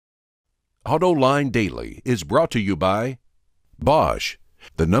AutoLine Daily is brought to you by Bosch.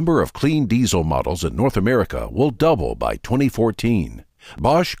 The number of clean diesel models in North America will double by 2014.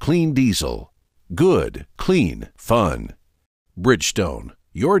 Bosch Clean Diesel. Good, clean, fun. Bridgestone.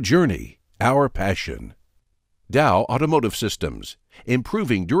 Your journey, our passion. Dow Automotive Systems.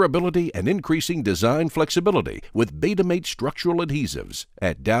 Improving durability and increasing design flexibility with Betamate structural adhesives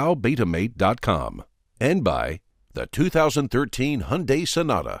at dowbetamate.com. And by the 2013 Hyundai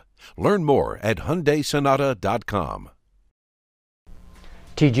Sonata. Learn more at HyundaiSonata.com.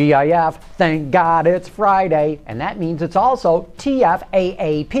 TGIF, thank God it's Friday, and that means it's also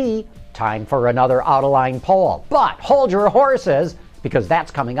TFAAP, time for another Autoline poll. But hold your horses, because that's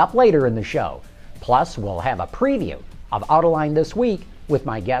coming up later in the show. Plus, we'll have a preview of Autoline this week with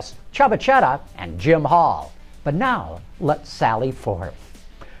my guests Chubba Chetta and Jim Hall. But now, let's sally forth.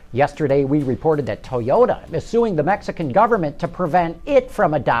 Yesterday, we reported that Toyota is suing the Mexican government to prevent it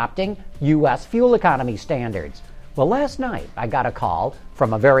from adopting U.S. fuel economy standards. Well, last night, I got a call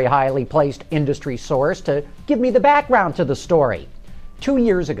from a very highly placed industry source to give me the background to the story. 2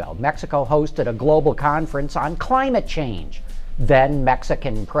 years ago, Mexico hosted a global conference on climate change. Then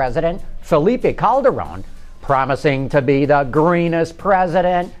Mexican President Felipe Calderon, promising to be the greenest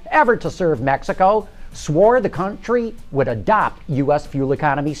president ever to serve Mexico, swore the country would adopt U.S. fuel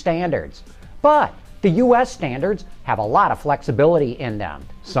economy standards. But the U.S. standards have a lot of flexibility in them.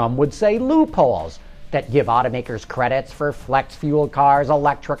 Some would say loopholes that give automakers credits for flex fuel cars,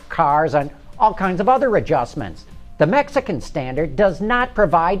 electric cars, and all kinds of other adjustments. The Mexican standard does not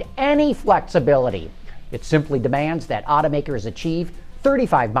provide any flexibility. It simply demands that automakers achieve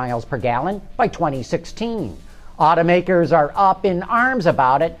 35 miles per gallon by 2016. Automakers are up in arms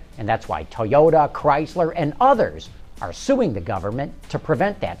about it, and that's why Toyota, Chrysler, and others are suing the government to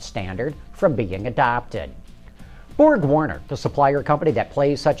prevent that standard from being adopted. BorgWarner, the supplier company that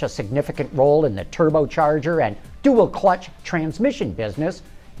plays such a significant role in the turbocharger and dual-clutch transmission business,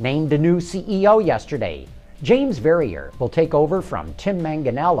 named a new CEO yesterday. James Verrier will take over from Tim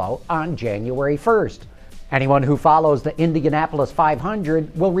Manganiello on January 1st. Anyone who follows the Indianapolis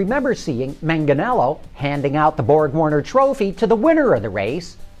 500 will remember seeing Manganiello handing out the BorgWarner trophy to the winner of the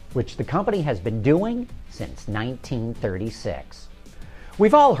race, which the company has been doing since 1936.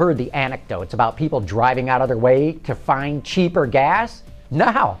 We've all heard the anecdotes about people driving out of their way to find cheaper gas.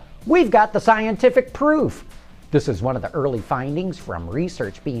 Now, we've got the scientific proof. This is one of the early findings from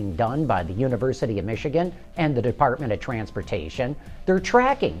research being done by the University of Michigan and the Department of Transportation. They're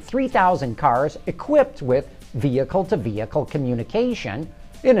tracking 3,000 cars equipped with vehicle-to-vehicle communication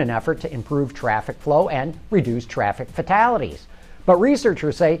in an effort to improve traffic flow and reduce traffic fatalities. But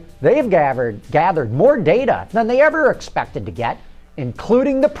researchers say they've gathered more data than they ever expected to get,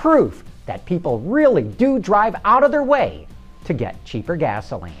 including the proof that people really do drive out of their way to get cheaper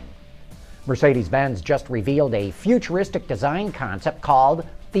gasoline. Mercedes-Benz just revealed a futuristic design concept called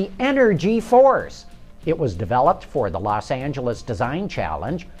the Energy Force. It was developed for the Los Angeles Design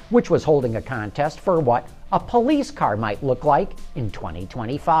Challenge, which was holding a contest for what a police car might look like in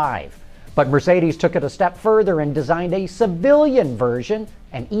 2025. But Mercedes took it a step further and designed a civilian version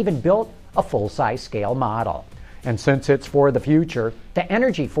and even built a full-size scale model. And since it's for the future, the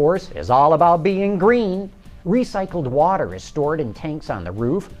Energy Force is all about being green. Recycled water is stored in tanks on the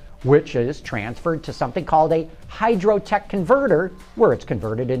roof, which is transferred to something called a hydrotech converter, where it's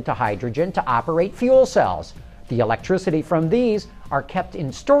converted into hydrogen to operate fuel cells. The electricity from these are kept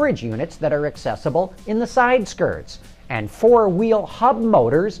in storage units that are accessible in the side skirts. And four-wheel hub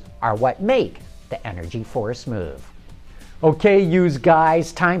motors are what make the Energy Force move. Okay, yous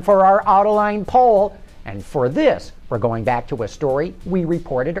guys, time for our Autoline poll. And for this, we're going back to a story we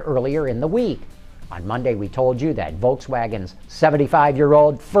reported earlier in the week. On Monday, we told you that Volkswagen's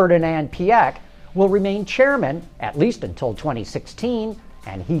 75-year-old Ferdinand Piëch will remain chairman at least until 2016,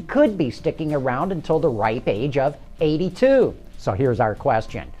 and he could be sticking around until the ripe age of 82. So here's our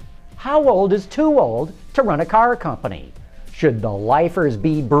question. How old is too old to run a car company? Should the lifers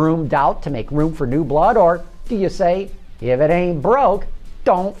be broomed out to make room for new blood, or do you say, if it ain't broke,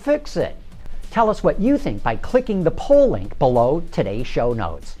 don't fix it? Tell us what you think by clicking the poll link below today's show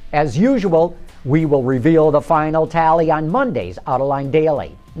notes. As usual, we will reveal the final tally on Monday's Autoline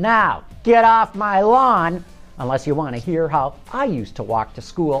Daily. Now, get off my lawn, unless you want to hear how I used to walk to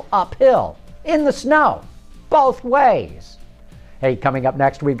school uphill, in the snow, both ways. Hey, coming up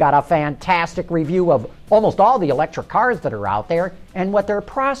next, we've got a fantastic review of almost all the electric cars that are out there and what their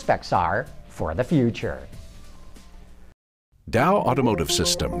prospects are for the future. Dow Automotive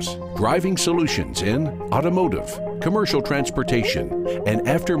Systems, driving solutions in automotive, commercial transportation, and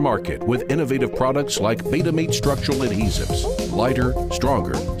aftermarket with innovative products like Betamate structural adhesives. Lighter,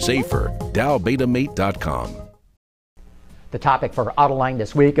 stronger, safer. DowBetamate.com. The topic for Autoline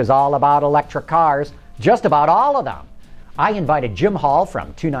this week is all about electric cars, just about all of them. I invited Jim Hall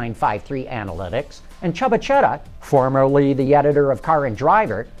from 2953 Analytics and Chubba Chetta, formerly the editor of Car and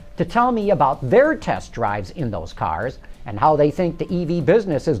Driver, to tell me about their test drives in those cars and how they think the EV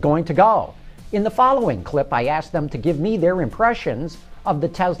business is going to go. In the following clip, I asked them to give me their impressions of the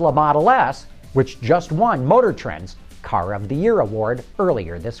Tesla Model S, which just won Motor Trend's Car of the Year award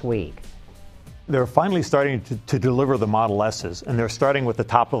earlier this week. They're finally starting to deliver the Model S's, and they're starting with the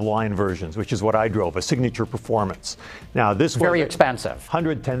top-of-the-line versions, which is what I drove, a Signature Performance. Now, this was very expensive.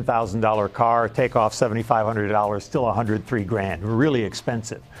 $110,000 car, take off $7,500, still $103,000, really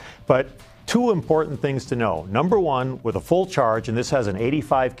expensive. But two important things to know. Number one, with a full charge, and this has an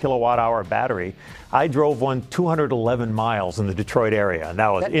 85 kilowatt-hour battery, I drove one 211 miles in the Detroit area, and that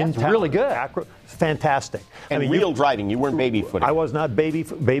was in town. Really good. Fantastic. And real driving, you weren't baby-footing. I was not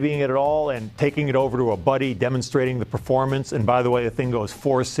babying it at all, and taking it over to a buddy, demonstrating the performance. And by the way, the thing goes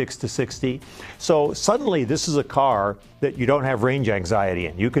 4.6 to 60. So suddenly, this is a car that you don't have range anxiety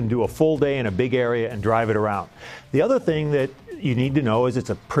in. You can do a full day in a big area and drive it around. The other thing that you need to know is it's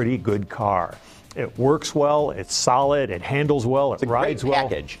a pretty good car. It works well, it's solid, it handles well, it rides well. It's a great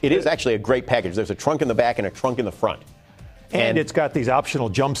package. It is actually a great package. There's a trunk in the back and a trunk in the front. And it's got these optional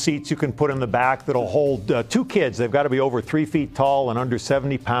jump seats you can put in the back that'll hold two kids. They've got to be over 3 feet tall and under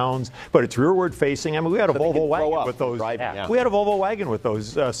 70 pounds, but it's rearward facing. I mean, we had a Volvo wagon with those. We had a Volvo wagon with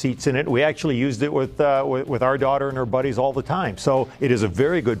those seats in it. We actually used it with our daughter and her buddies all the time. So it is a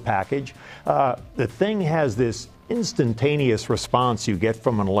very good package. The thing has this instantaneous response you get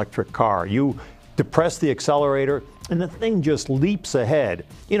from an electric car. You depress the accelerator, and the thing just leaps ahead.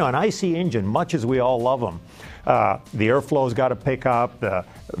 You know, an IC engine, much as we all love them, the airflow's got to pick up, the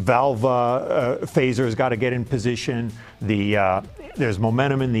valve phaser's got to get in position, there's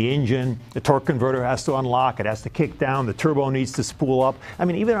momentum in the engine, the torque converter has to unlock, it has to kick down, the turbo needs to spool up. I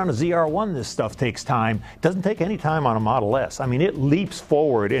mean, even on a ZR1, this stuff takes time. It doesn't take any time on a Model S. I mean, it leaps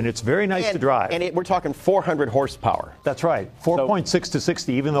forward, and it's very nice to drive. And we're talking 400 horsepower. That's right, 4.6 to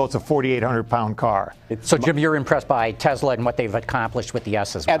 60, even though it's a 4,800-pound car. So, Jim, you're impressed by Tesla and what they've accomplished with the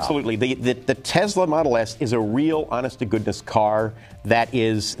S as well? Absolutely. The Tesla Model S is a real, honest-to-goodness car that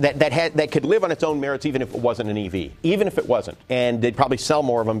could live on its own merits even if it wasn't an EV, even if it wasn't. And they'd probably sell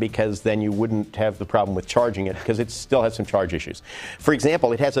more of them because then you wouldn't have the problem with charging it because it still has some charge issues. For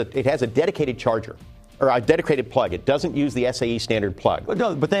example, it has a dedicated charger, or a dedicated plug. It doesn't use the SAE standard plug.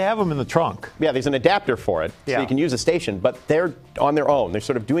 No, but they have them in the trunk. Yeah, there's an adapter for it, so you can use a station, but they're on their own. They're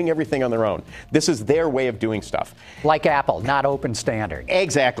sort of doing everything on their own. This is their way of doing stuff. Like Apple, not open standard.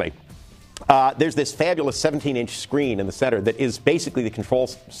 Exactly. There's this fabulous 17-inch screen in the center that is basically the control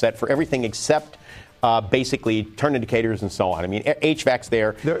set for everything except basically turn indicators and so on. I mean, HVAC's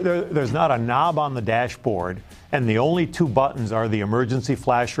there. There's not a knob on the dashboard, and the only two buttons are the emergency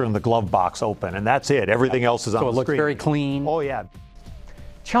flasher and the glove box open, and that's it. Everything else is on the screen. So it looks very clean. Oh, yeah.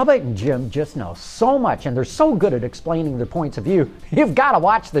 Chubba and Jim just know so much, and they're so good at explaining their points of view. You've got to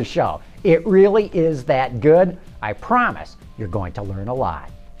watch the show. It really is that good. I promise you're going to learn a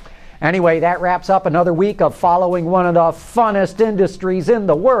lot. Anyway, that wraps up another week of following one of the funnest industries in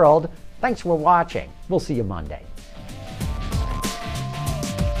the world. Thanks for watching. We'll see you Monday.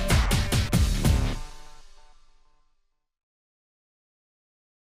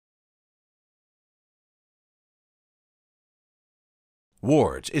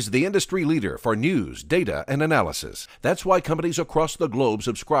 Wards is the industry leader for news, data, and analysis. That's why companies across the globe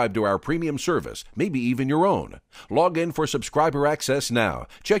subscribe to our premium service, maybe even your own. Log in for subscriber access now.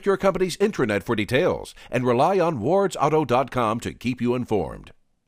 Check your company's intranet for details and rely on wardsauto.com to keep you informed.